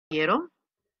Quiero.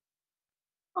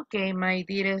 Okay, my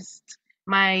dearest,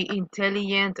 my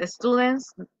intelligent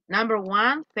students. Number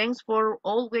one, thanks for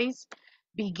always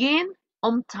begin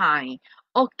on time.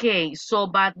 Okay, so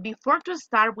but before to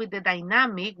start with the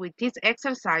dynamic with these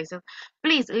exercises,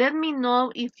 please let me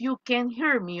know if you can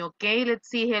hear me. Okay, let's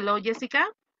see. Hello, Jessica.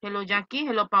 Hello, Jackie.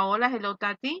 Hello, Paola. Hello,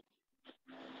 Tati.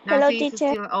 Hello, Nancy is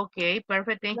teacher. still okay.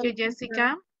 Perfect. Thank you,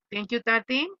 Jessica. Thank you,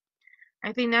 Tati.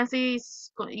 I think Nancy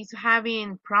is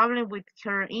having problem with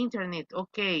her internet.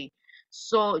 Okay.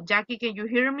 So Jackie, can you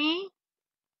hear me?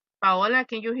 Paola,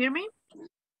 can you hear me?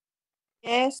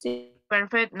 Yes.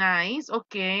 Perfect. Nice.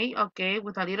 Okay. Okay.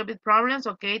 With a little bit problems.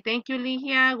 Okay. Thank you,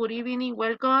 Ligia. Good evening.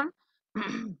 Welcome.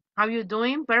 How you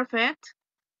doing? Perfect.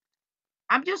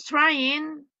 I'm just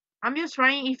trying. I'm just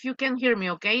trying if you can hear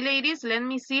me. Okay, ladies. Let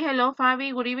me see. Hello,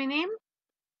 Fabi. Good evening.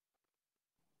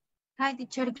 Hi,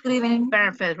 teacher. Good evening.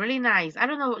 Perfect. Really nice. I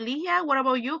don't know, Ligia, what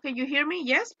about you? Can you hear me?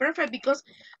 Yes, perfect. Because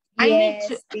I need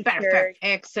to, Yes, teacher. perfect,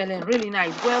 excellent, really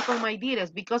nice. Welcome, my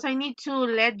dearest, because I need to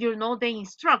let you know the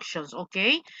instructions,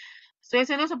 okay? Estoy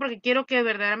haciendo eso porque quiero que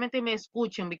verdaderamente me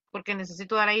escuchen, porque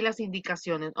necesito dar ahí las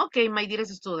indicaciones. Okay, my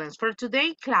dearest students, for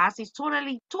today class is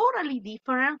totally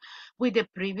different with the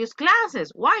previous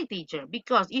classes. Why, teacher?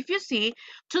 Because if you see,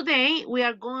 today we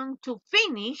are going to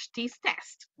finish this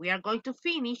test. We are going to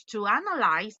finish to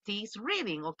analyze this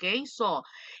reading, okay? So,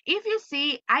 if you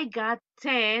see, I got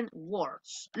 10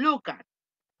 words. Look at.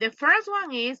 The first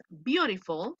one is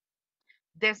beautiful.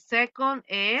 The second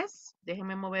is,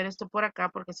 déjenme mover esto por acá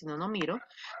porque si no, no miro.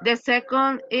 The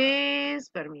second is,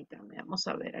 permítame, vamos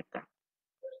a ver acá.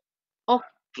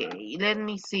 Okay, let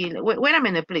me see. Wait a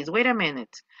minute, please. Wait a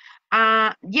minute.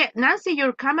 Yeah, Nancy,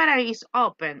 your camera is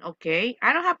open, okay?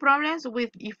 I don't have problems with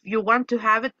if you want to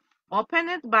have it open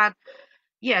it, but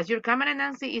yes, your camera,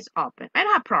 Nancy, is open. I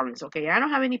don't have problems, okay? I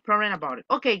don't have any problem about it.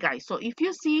 Okay, guys, so if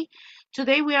you see,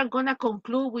 today we are going to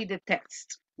conclude with the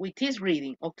text, with this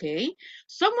reading, okay?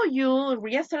 Some of you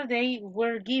yesterday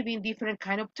were giving different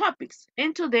kind of topics,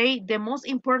 and today the most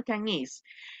important is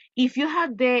if you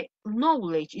have the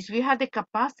knowledge, if you have the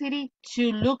capacity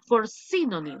to look for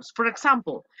synonyms. For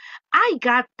example, I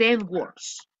got 10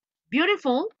 words.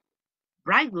 Beautiful,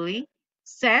 brightly,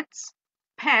 sets,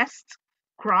 pest,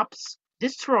 crops,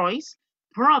 destroys,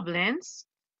 problems,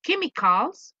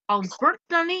 chemicals,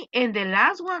 unfortunately, and the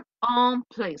last one,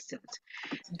 unpleasant.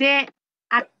 The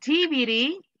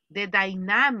activity, the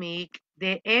dynamic,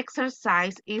 the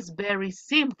exercise is very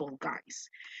simple, guys.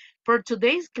 For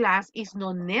today's class, it's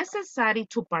not necessary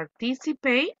to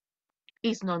participate.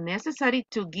 It's not necessary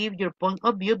to give your point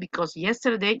of view because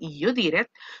yesterday you did it.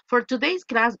 For today's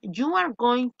class, you are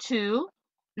going to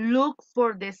look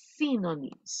for the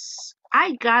synonyms.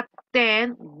 I got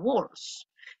 10 words.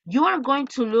 You are going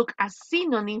to look a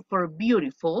synonym for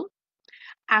beautiful,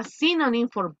 a synonym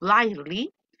for blithely,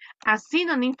 a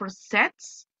synonym for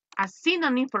sets, a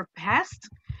synonym for past,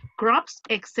 crops,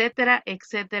 etc.,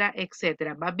 etc.,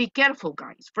 etc. But be careful,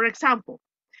 guys. For example,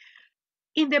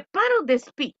 in the part of the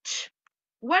speech,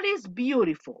 what is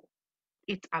beautiful?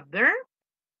 It's a verb,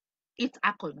 it's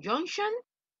a conjunction,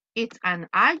 it's an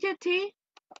adjective.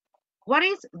 What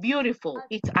is beautiful?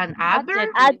 It's an adverb.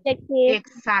 Adjective. Adjective.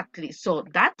 Exactly. So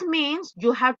that means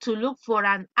you have to look for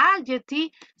an adjective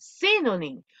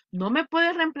synonym. No me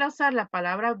puedes reemplazar la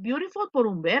palabra beautiful por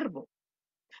un verbo.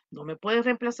 No me puedes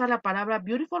reemplazar la palabra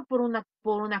beautiful por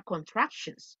una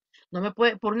contractions. No me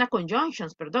puede, por una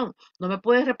conjunctions, perdón. No me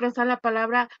puedes reemplazar la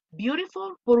palabra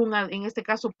beautiful por en este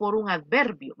caso, por un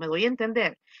adverbio. Me doy a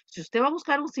entender. Si usted va a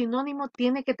buscar un sinónimo,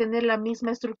 tiene que tener la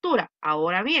misma estructura.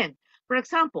 Ahora bien, por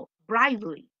ejemplo,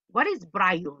 brightly. What is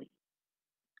brightly?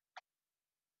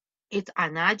 It's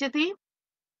an adjective.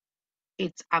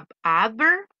 It's an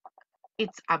adverb.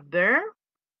 It's a verb.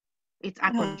 It's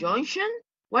a conjunction.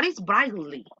 What is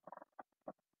brightly?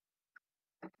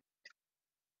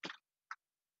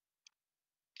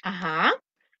 Ajá.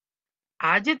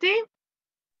 Adjective.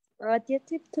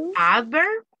 Adjective too.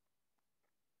 Adverb.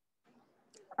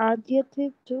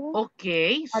 Adjective too.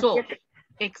 Okay, so Adjective.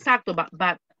 exacto,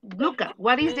 but look at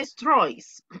what is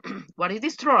destroys? What is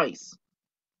destroys?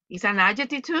 Is an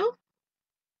adjective too?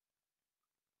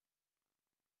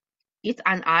 It's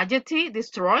an adjective,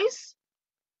 destroys?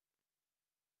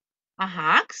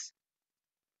 Hacks?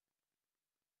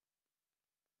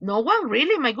 No one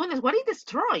really, my goodness, what is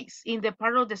destroys in the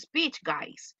part of the speech,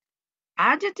 guys?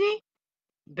 Adjective,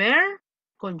 verb,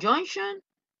 conjunction,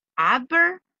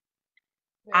 adverb,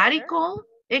 article?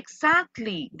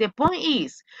 Exactly. The point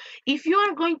is, if you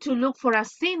are going to look for a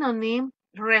synonym,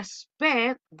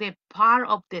 respect the part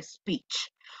of the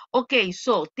speech. Okay,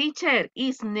 so teacher,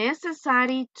 it's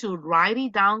necessary to write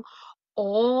it down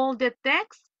all the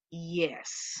text?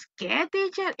 Yes. ¿Qué,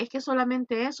 teacher? Es que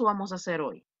solamente eso vamos a hacer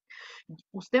hoy.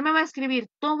 Usted me va a escribir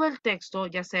todo el texto,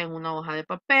 ya sea en una hoja de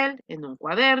papel, en un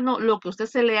cuaderno, lo que usted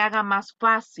se le haga más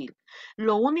fácil.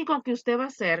 Lo único que usted va a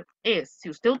hacer es, si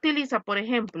usted utiliza, por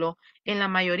ejemplo, en la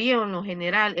mayoría o en lo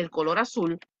general, el color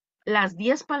azul, las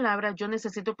 10 palabras yo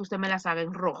necesito que usted me las haga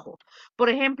en rojo. Por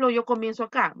ejemplo, yo comienzo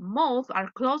acá. Moths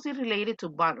are closely related to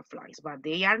butterflies, but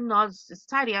they are not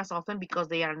studied as often because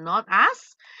they are not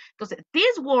as. Entonces,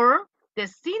 this word, the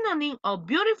synonym of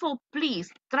beautiful, please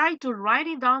try to write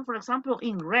it down, for example,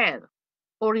 in red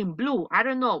or in blue. I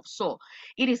don't know. So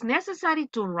it is necessary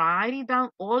to write it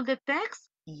down all the text.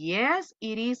 Yes,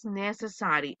 it is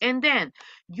necessary. And then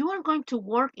you are going to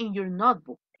work in your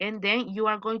notebook. And then you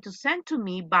are going to send to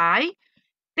me by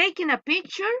taking a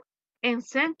picture and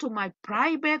send to my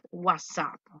private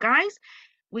WhatsApp. Guys,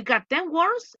 we got 10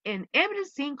 words and every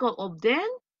single of them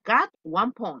got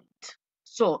 1 point.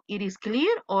 So it is clear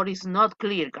or is not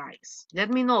clear, guys? Let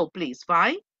me know, please.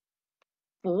 5,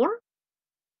 4,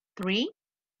 3,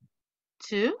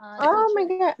 2. Oh my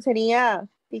God, sería,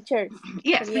 teacher,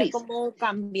 Yes, sería please. como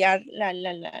cambiar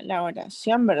la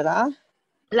oración, ¿verdad?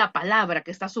 La palabra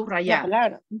que está La subrayada.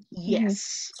 palabra.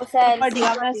 Yes. O sea, Pues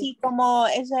digamos así, como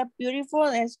ese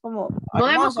beautiful es como No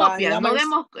demos hermosa, copia,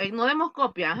 digamos. no demos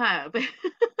copia, ajá. No,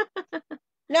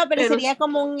 pero Pero sería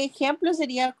como un ejemplo,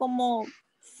 sería como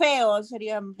feo,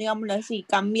 sería, digámoslo así,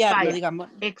 cambiarlo, vaya, digamos.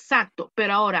 exacto.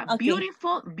 Pero ahora, Ok.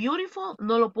 beautiful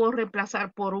no lo puedo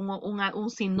reemplazar por un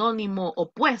sinónimo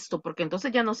opuesto, porque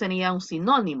entonces ya no sería un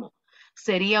sinónimo,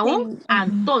 sería un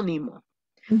antónimo.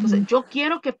 Entonces, yo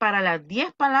quiero que para las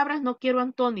 10 palabras no quiero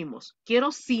antónimos,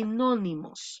 quiero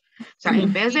sinónimos. O sea,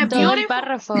 en vez de y todo el beautiful,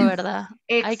 párrafo, ¿verdad?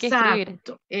 Hay que escribir.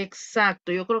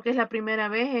 exacto. Yo creo que es la primera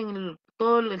vez en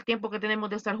todo el tiempo que tenemos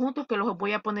de estar juntos que los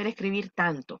voy a poner a escribir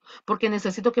tanto, porque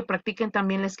necesito que practiquen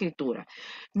también la escritura.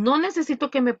 No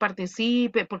necesito que me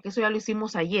participe, porque eso ya lo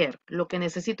hicimos ayer. Lo que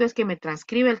necesito es que me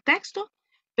transcriba el texto,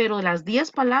 pero las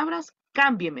 10 palabras,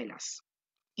 cámbiemelas.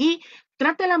 Y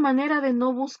trate la manera de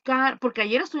no buscar, porque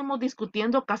ayer estuvimos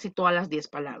discutiendo casi todas las 10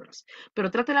 palabras, pero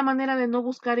trate la manera de no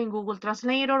buscar en Google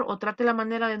Translator o trate la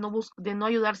manera de no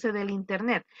ayudarse del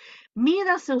Internet.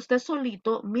 Mídase usted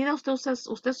solito, mida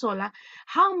usted sola.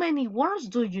 How many words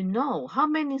do you know? How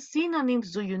many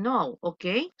synonyms do you know?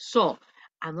 Okay, so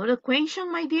another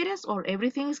question, my dearest, or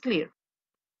everything is clear?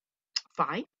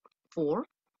 5, 4,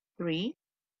 3,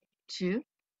 2.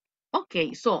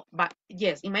 Okay, so, but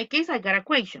yes, in my case, I got a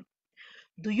question.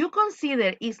 Do you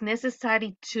consider it's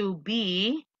necessary to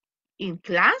be in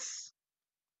class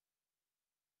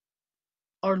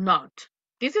or not?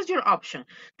 This is your option.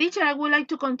 Teacher, I would like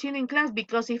to continue in class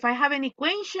because if I have any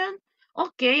question,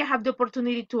 okay, I have the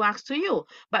opportunity to ask to you.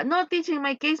 But no, teacher, in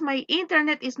my case, my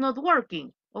internet is not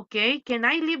working. Okay, can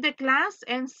I leave the class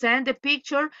and send the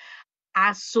picture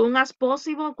as soon as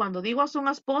possible? Cuando digo as soon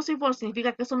as possible,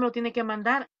 significa que eso me lo tiene que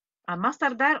mandar a más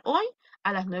tardar hoy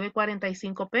a las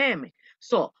 9:45 p.m.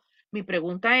 So, mi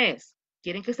pregunta es,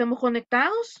 ¿quieren que estemos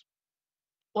conectados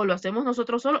o lo hacemos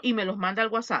nosotros solos y me los manda al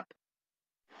WhatsApp?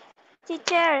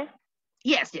 Teacher,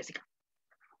 Yes, Jessica.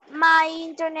 my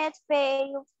internet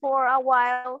failed for a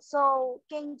while, so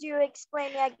can you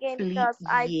explain it again because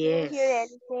I didn't hear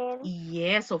Yes. anything.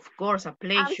 Yes, of course, a I'm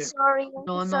pleasure. sorry.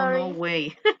 No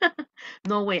way.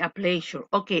 No way, a pleasure.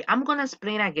 Okay, I'm going to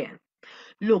explain again.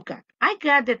 Look, I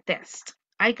got the test.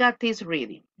 I got this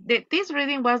reading. This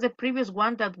reading was the previous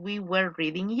one that we were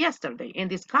reading yesterday and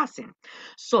discussing.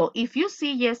 So if you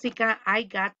see, Jessica, I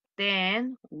got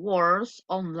 10 words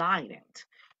online.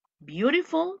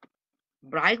 Beautiful,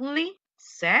 brightly,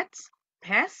 sets,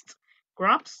 pest,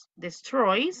 crops,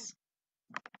 destroys,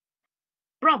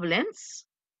 problems,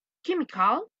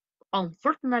 chemical,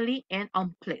 unfortunately, and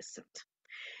unpleasant.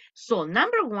 So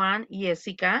number one,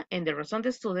 Jessica, and the rest of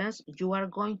the students, you are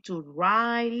going to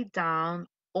write it down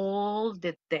all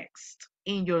the text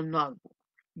in your notebook.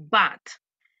 But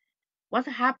what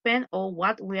happened or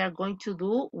what we are going to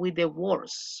do with the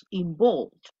words in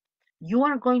bold? You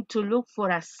are going to look for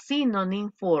a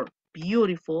synonym for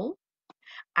beautiful,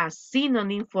 a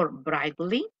synonym for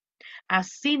brightly, a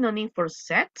synonym for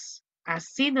sets, a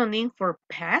synonym for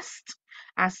pest,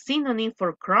 a synonym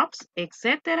for crops,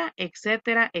 etc.,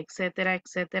 etc., etc.,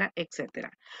 etc.,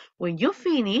 etc. When you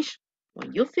finish,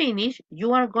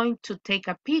 you are going to take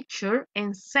a picture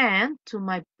and send to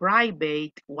my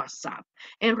private WhatsApp.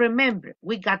 And remember,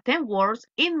 we got 10 words.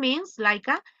 It means like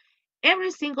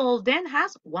every single of them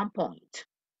has 1 point.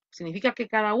 Significa que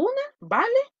cada una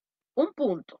vale un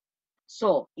punto.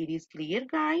 So, it is clear,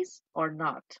 guys, or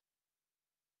not?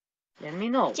 Let me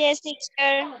know. Yes,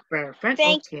 teacher. Perfect.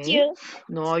 Thank Okay. you.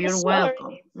 No, you're Sorry.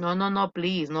 welcome. No,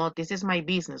 please. No, this is my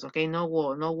business. Okay. No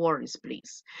worries,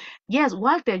 please. Yes,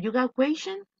 Walter, you got a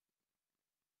question?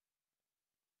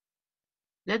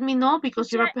 Let me know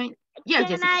because you're Teacher, a pain. Yes, can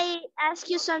Jessica. I ask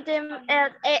you something?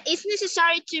 Is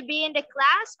necessary to be in the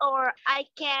class or I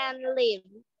can leave?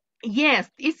 Yes,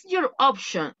 it's your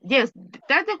option. Yes,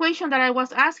 that's the question that I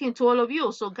was asking to all of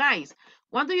you. So, guys,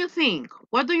 what do you think?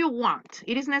 What do you want?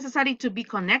 It is necessary to be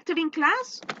connected in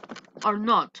class or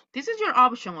not? This is your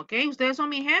option, okay? Ustedes son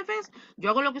mis jefes.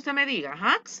 Yo hago lo que usted me diga,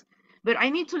 hacks. But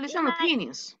I need to listen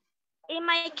opinions. In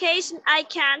my case, I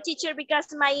can, teacher,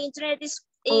 because my internet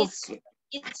Okay.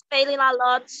 is failing a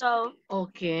lot. So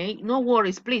Okay, no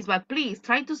worries, please. But please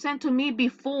try to send to me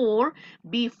before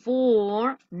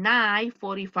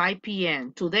 9:45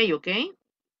 p.m. today, okay?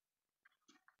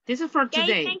 This is for okay,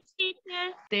 today. thanks,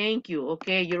 teacher. Thank you.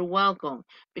 Okay, you're welcome.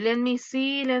 Let me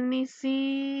see, let me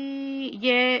see.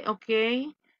 Yeah, okay.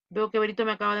 Veo que Berito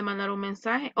me acaba de mandar un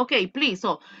mensaje. Okay, please.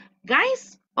 So,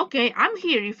 guys, okay, I'm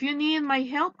here. If you need my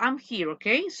help, I'm here,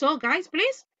 okay? So, guys,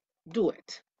 please do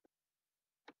it.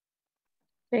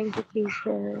 Thank you,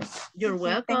 teacher. You're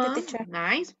Yeah, thank you, welcome. teacher.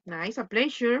 Nice, nice, a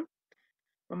pleasure.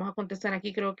 Vamos a contestar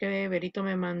aquí, creo que Berito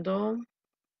me mandó.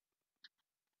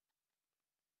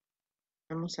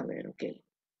 Vamos a ver, ok.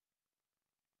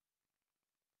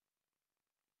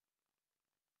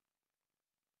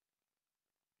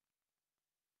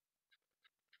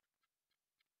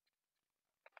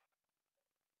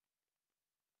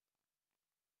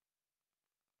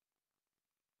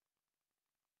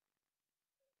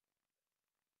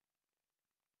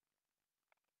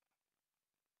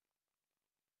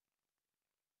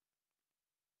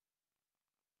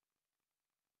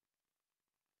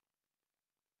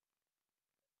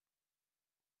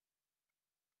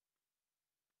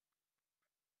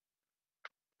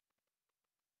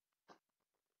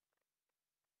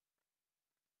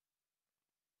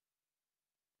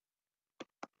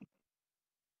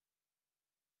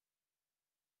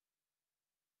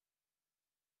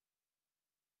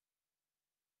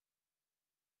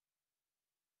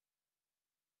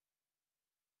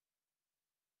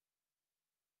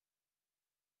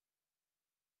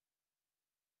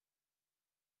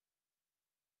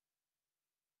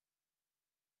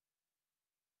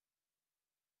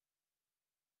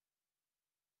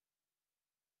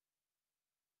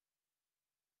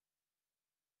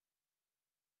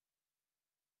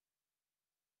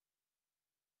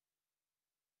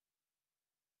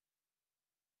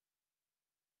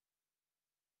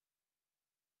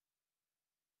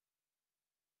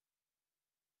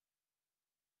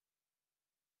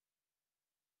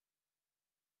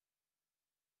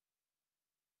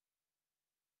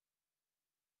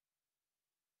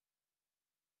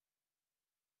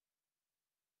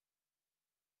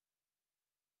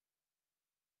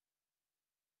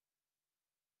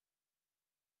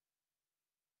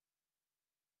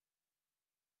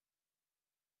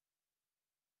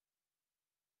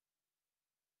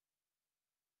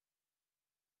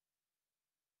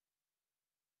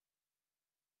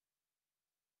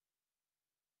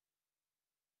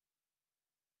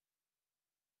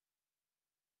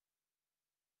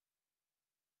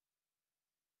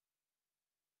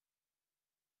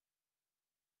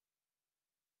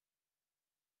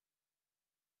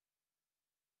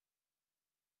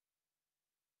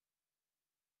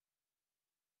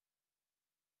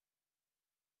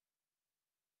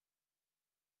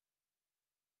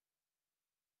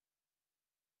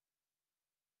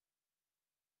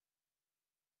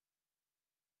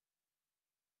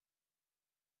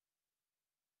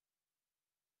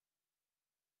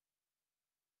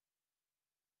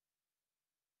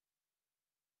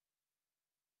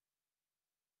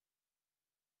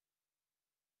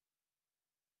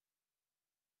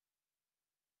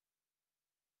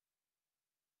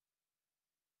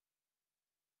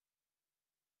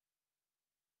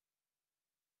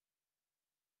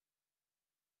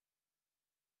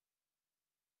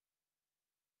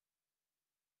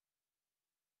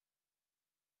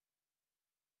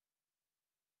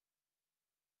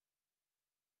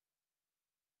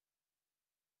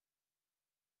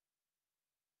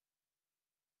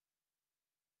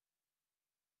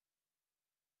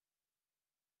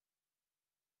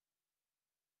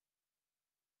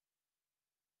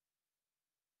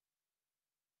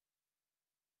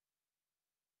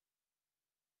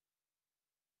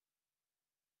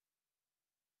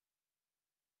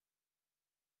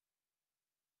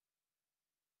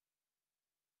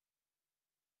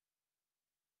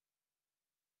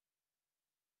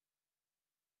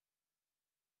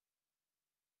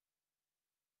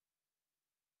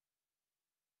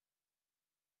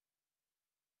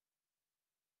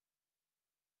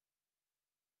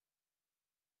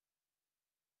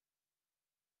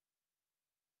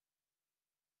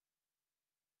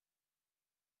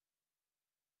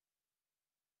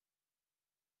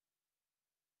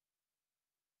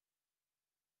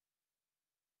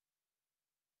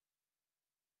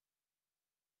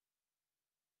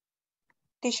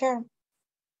 Teacher,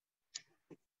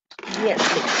 Yes,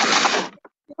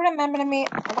 you remember me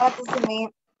what does it mean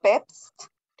pest?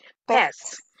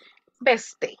 pest,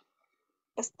 peste,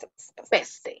 Pest.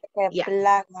 peste. Yeah,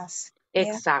 Plagas. Yeah.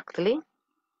 exactly.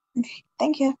 Okay.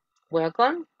 Thank you.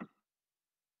 Welcome.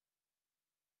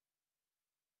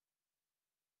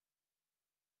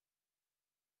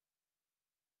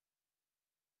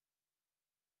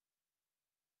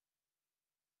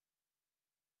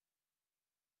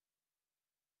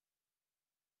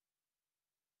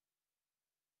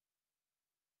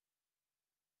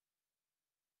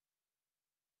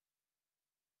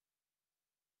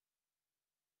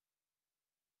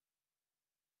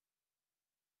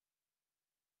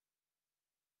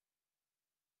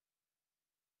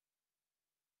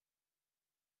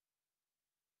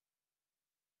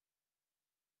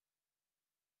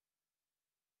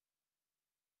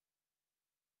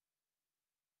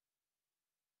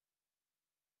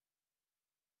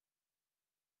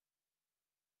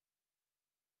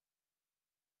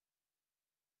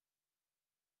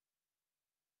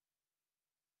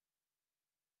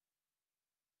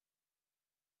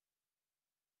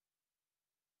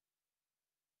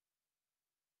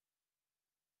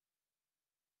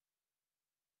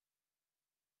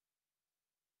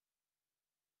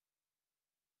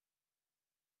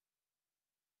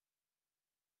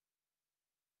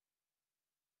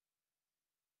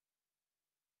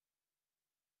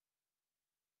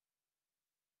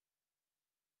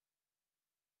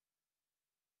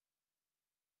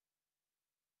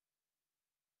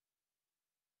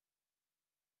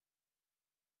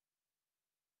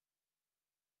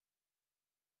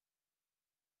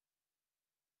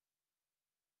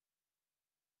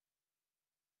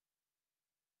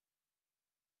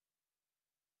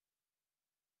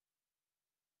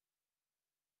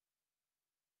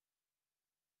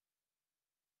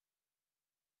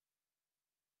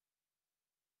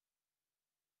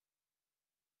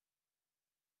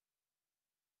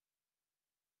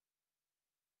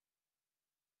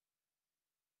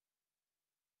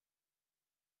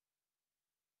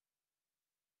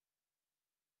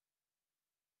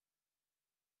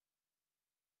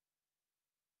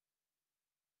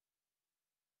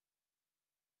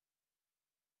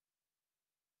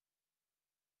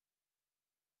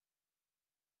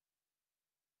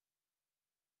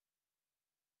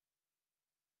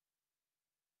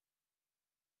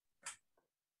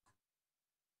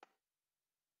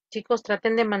 Chicos,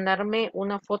 traten de mandarme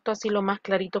una foto así lo más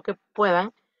clarito que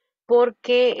puedan,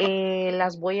 porque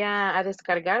las voy a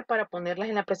descargar para ponerlas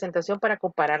en la presentación para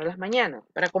compararlas mañana,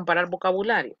 para comparar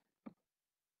vocabulario.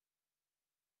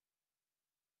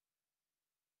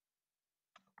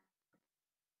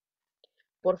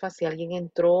 Porfa, si alguien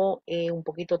entró un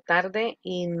poquito tarde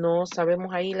y no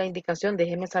sabemos ahí la indicación,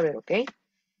 déjenme saber, ¿ok?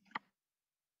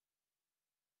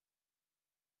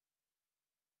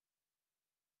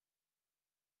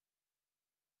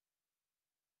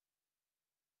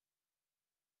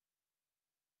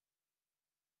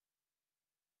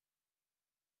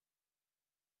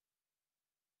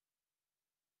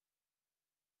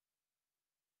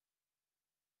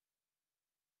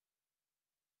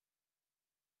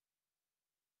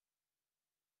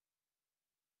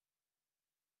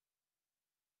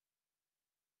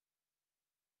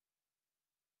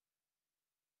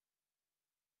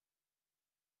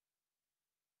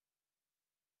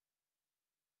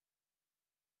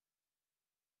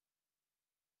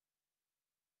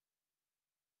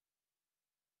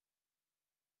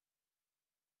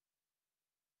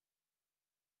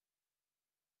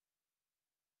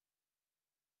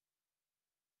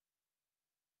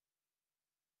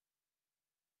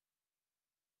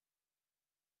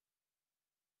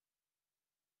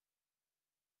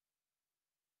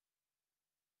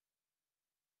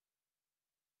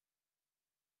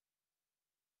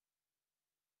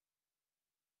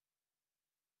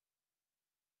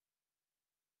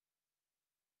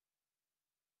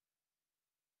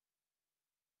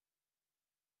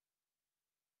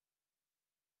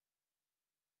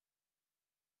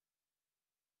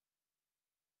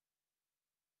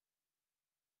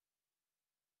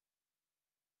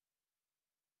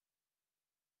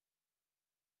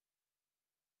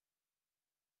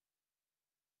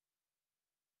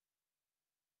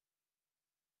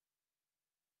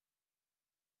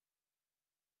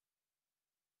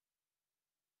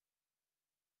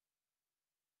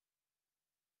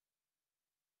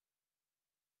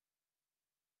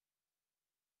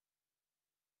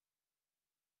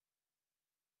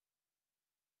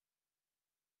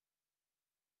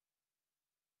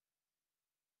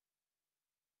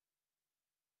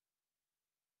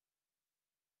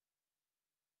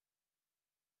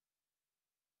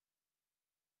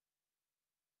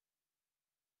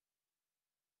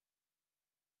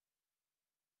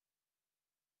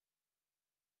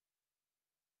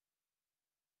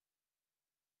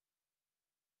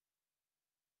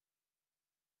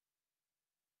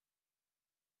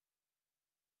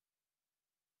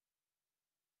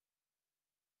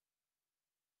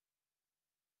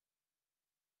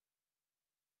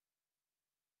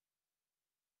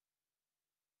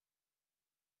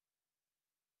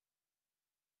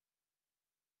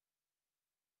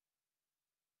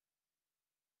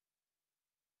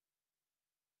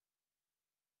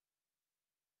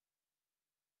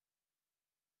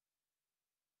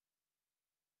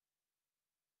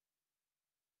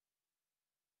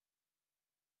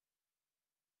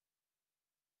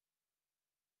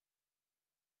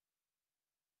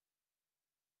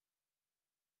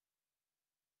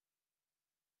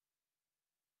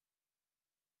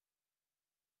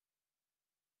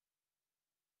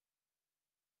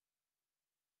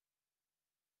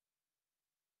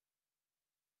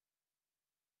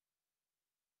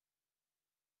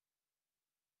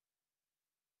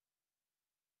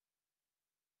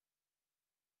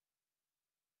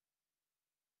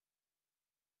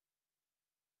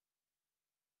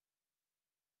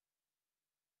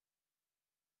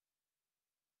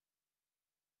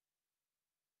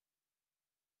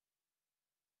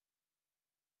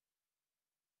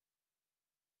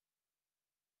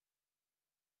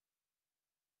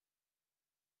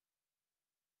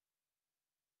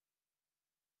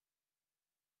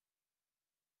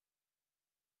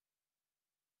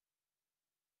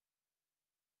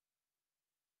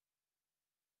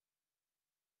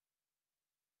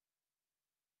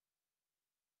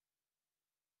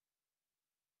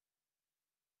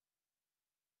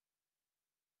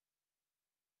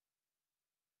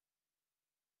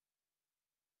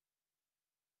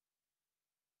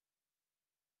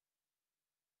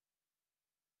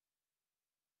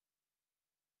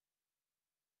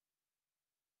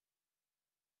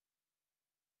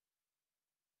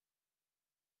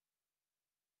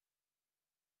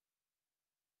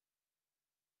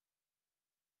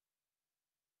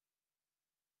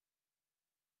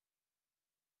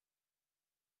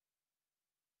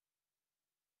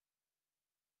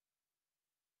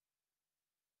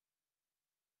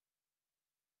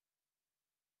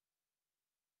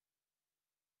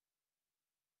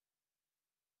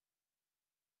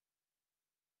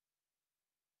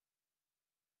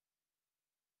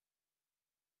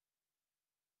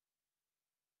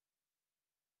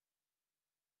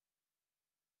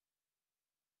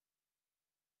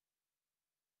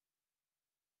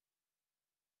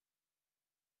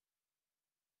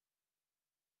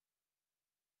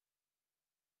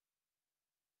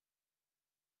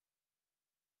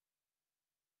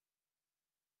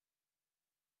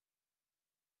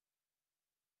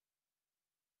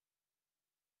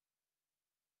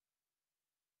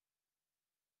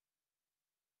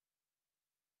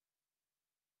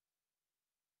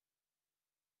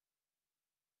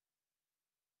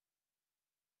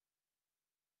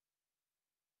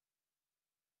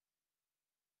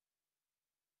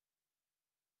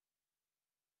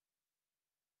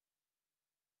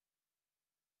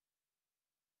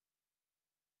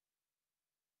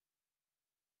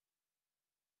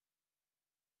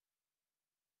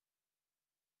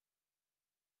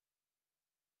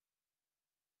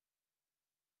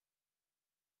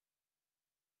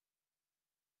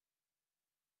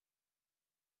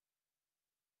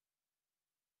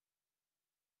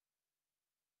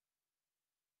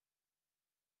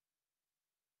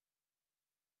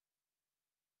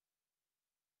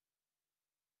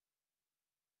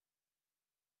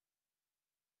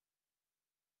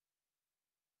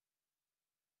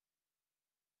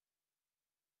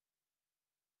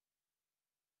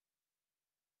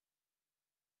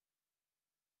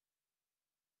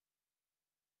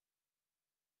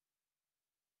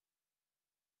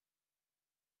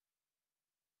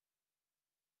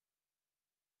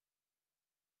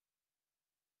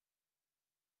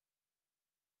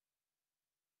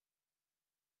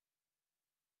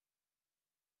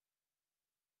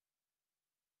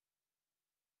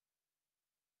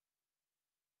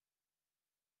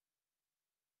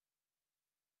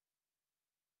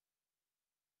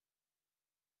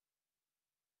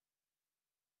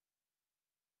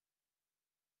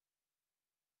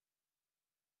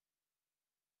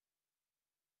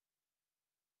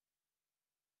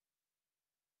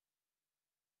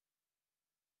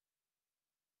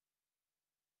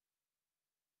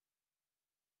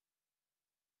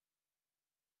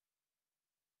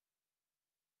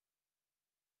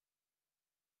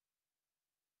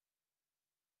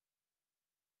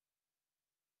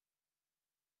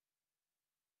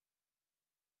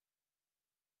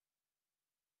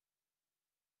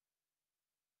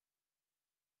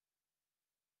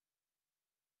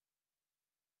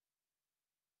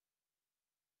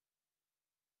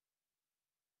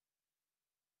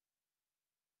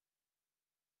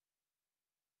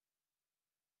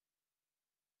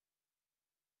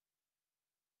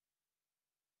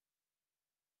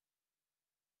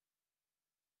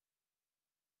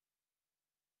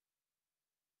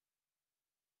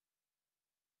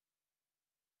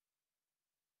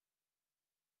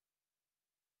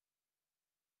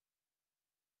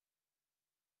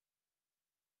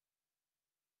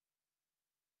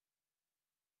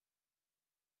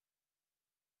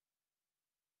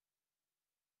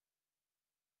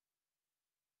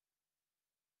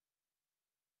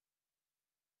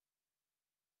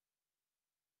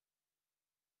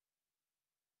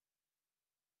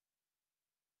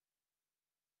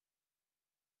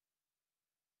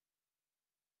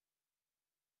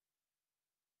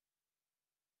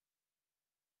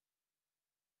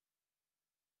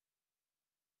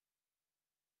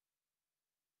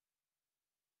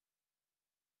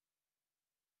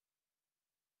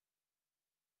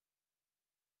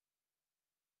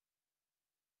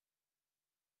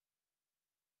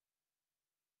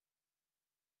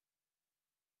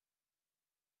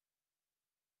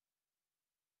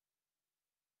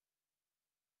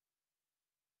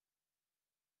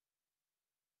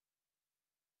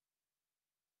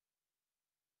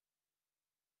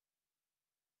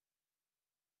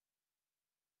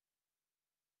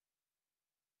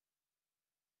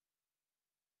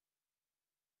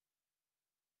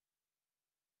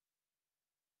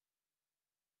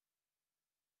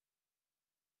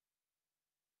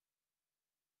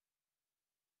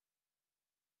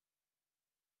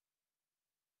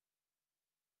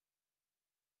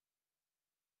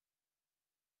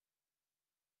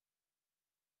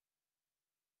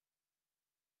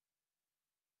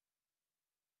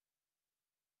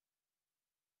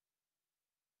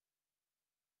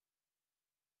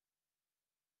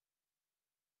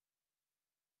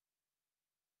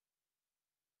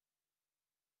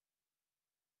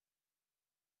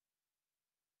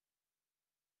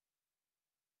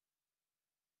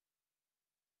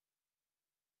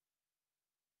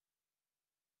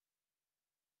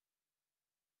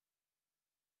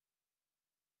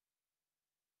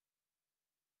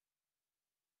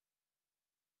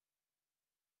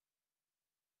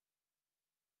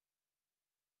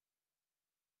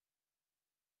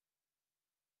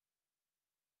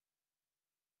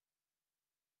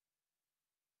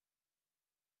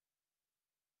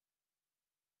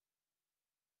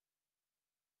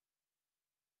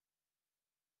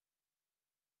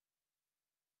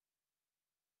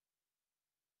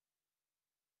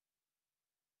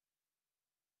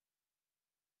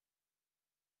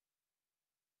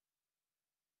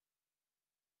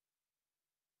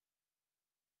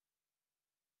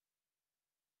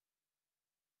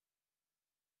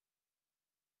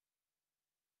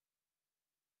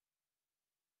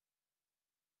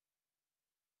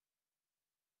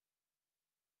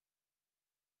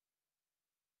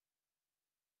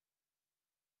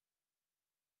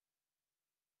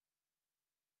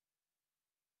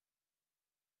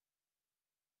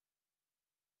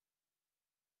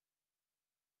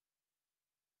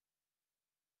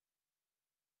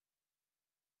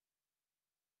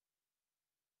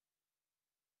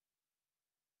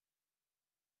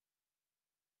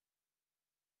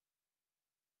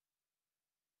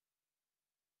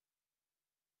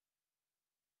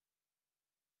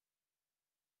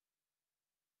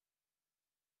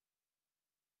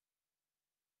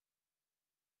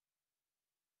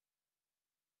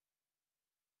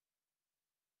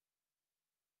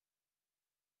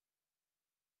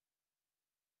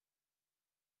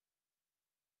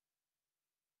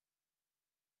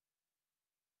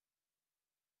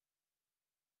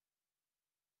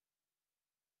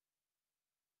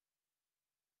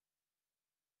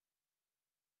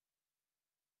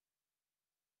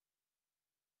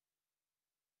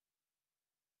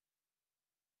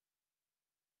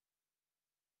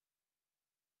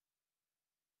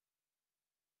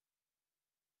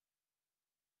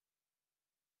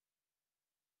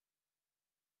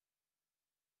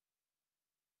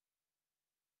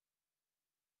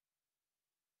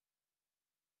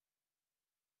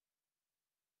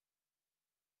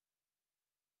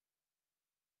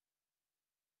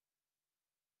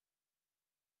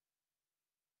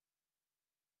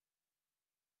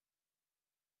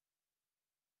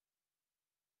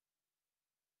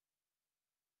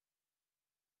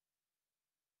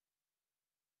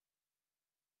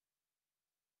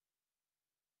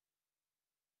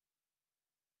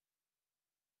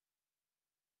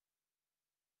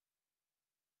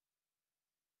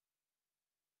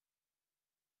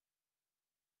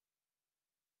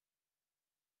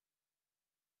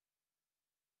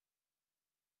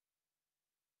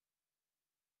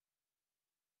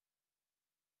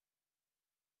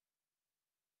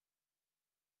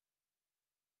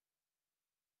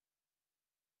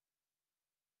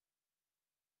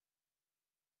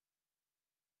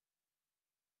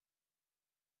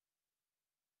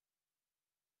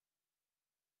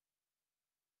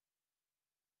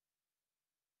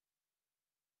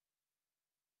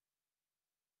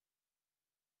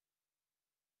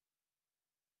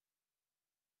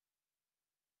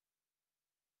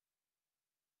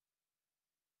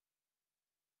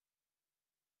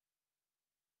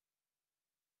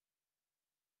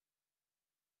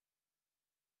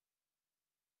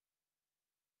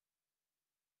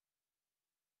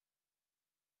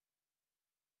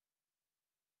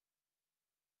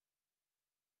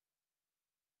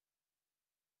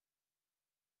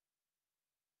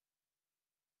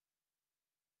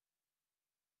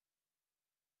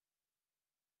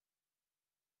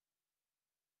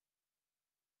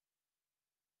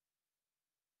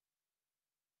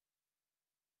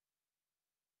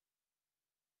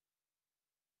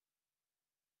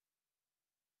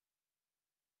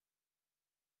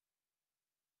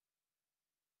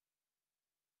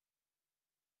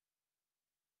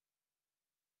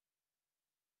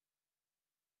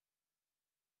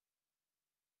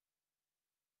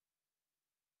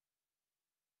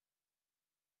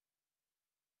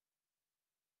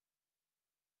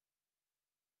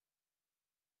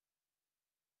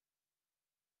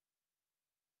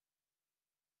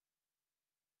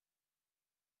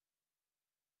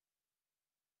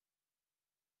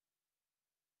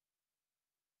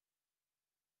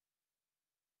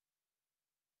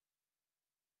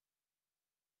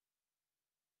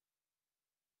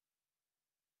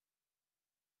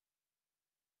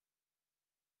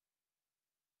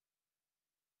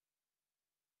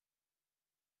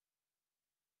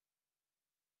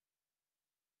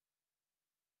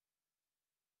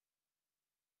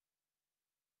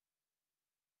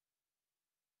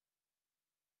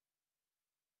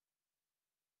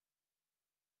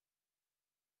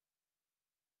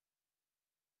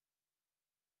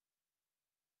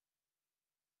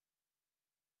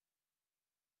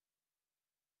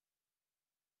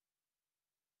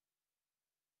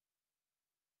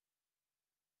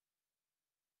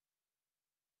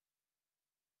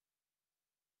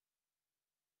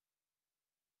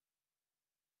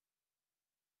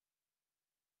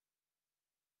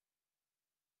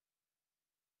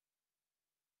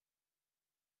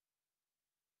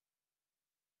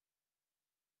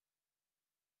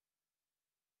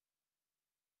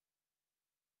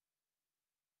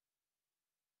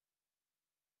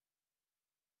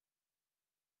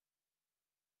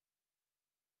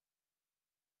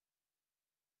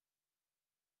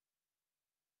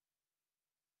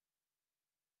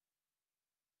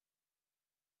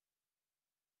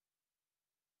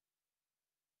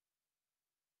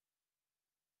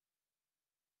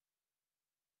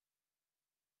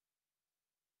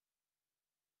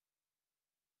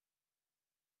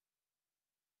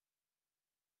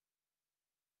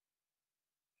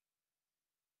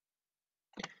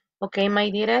 Okay, my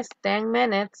dearest, 10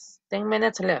 minutes. 10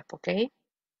 minutes left, okay?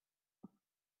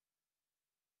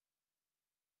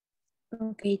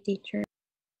 Okay, teacher.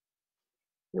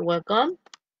 You're welcome.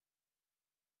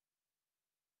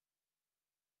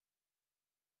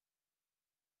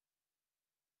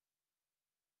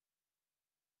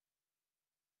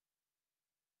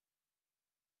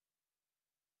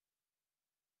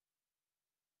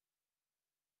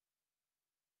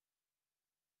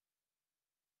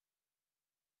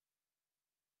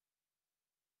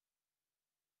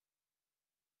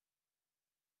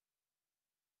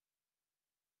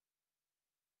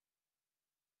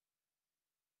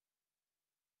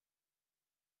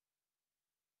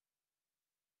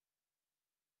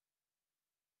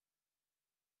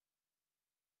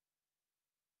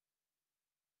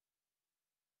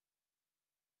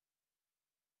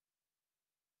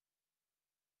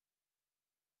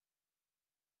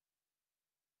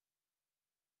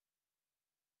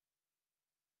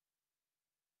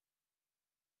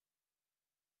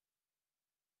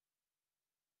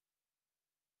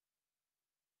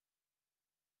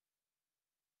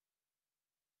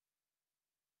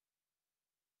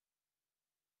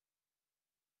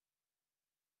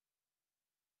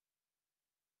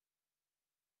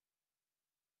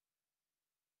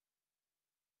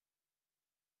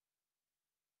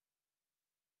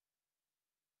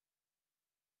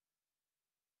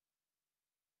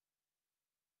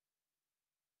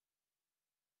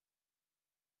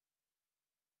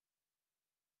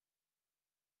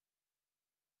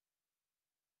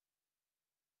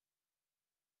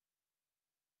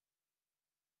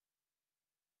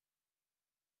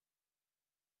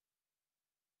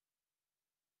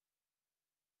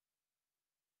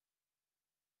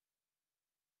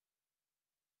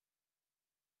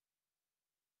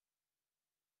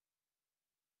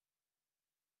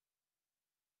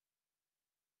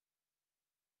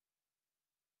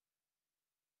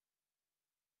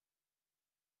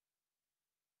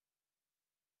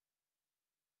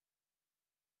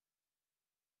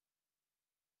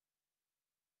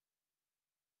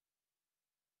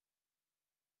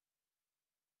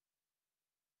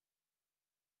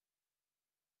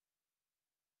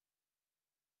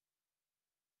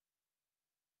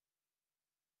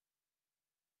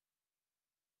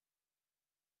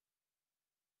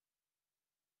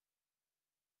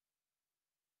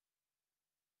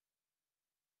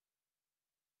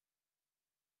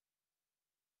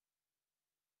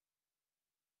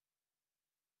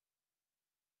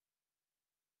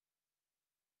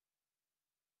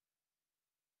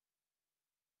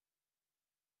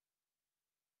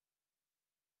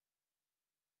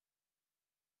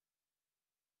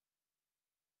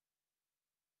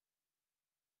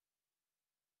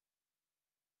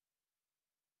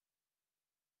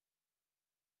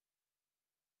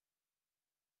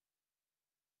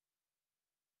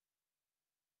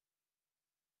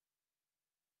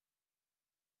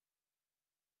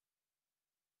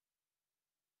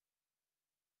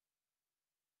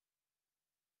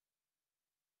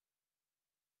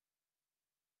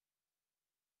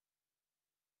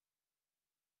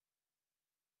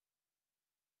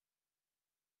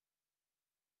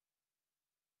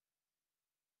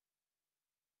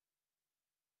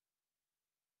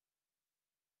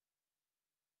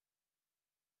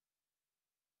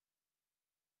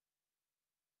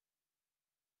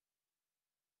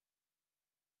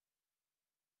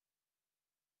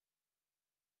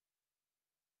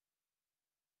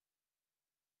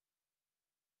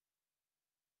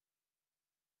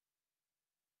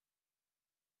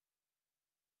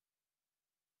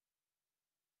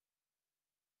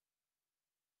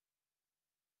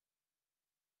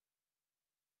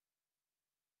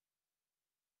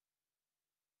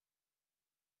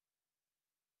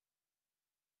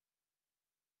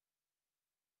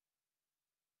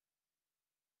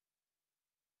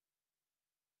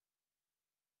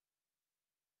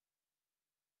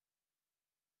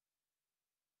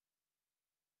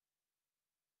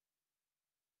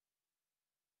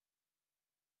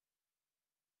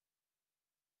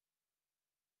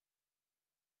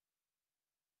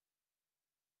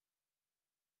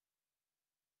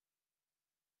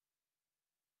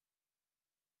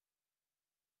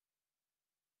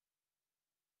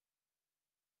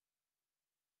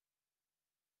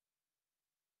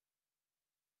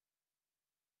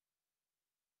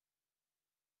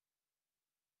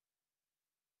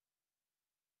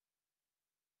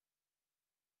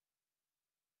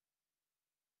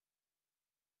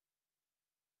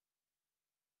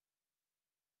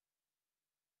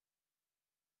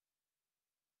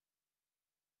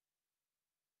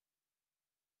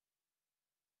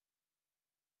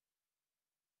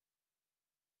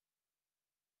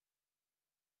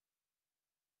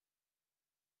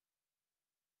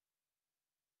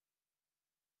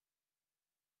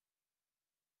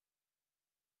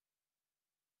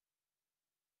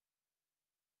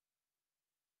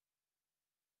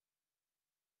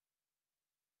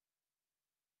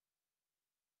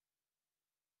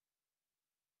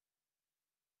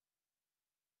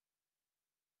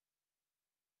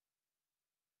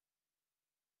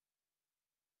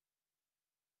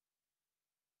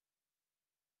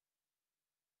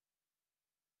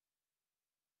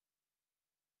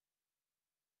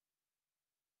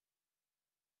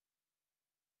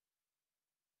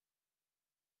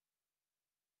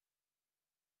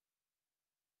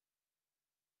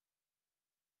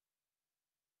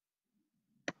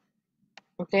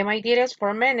 Okay, my dearest,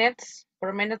 4 minutes.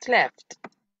 4 minutes left.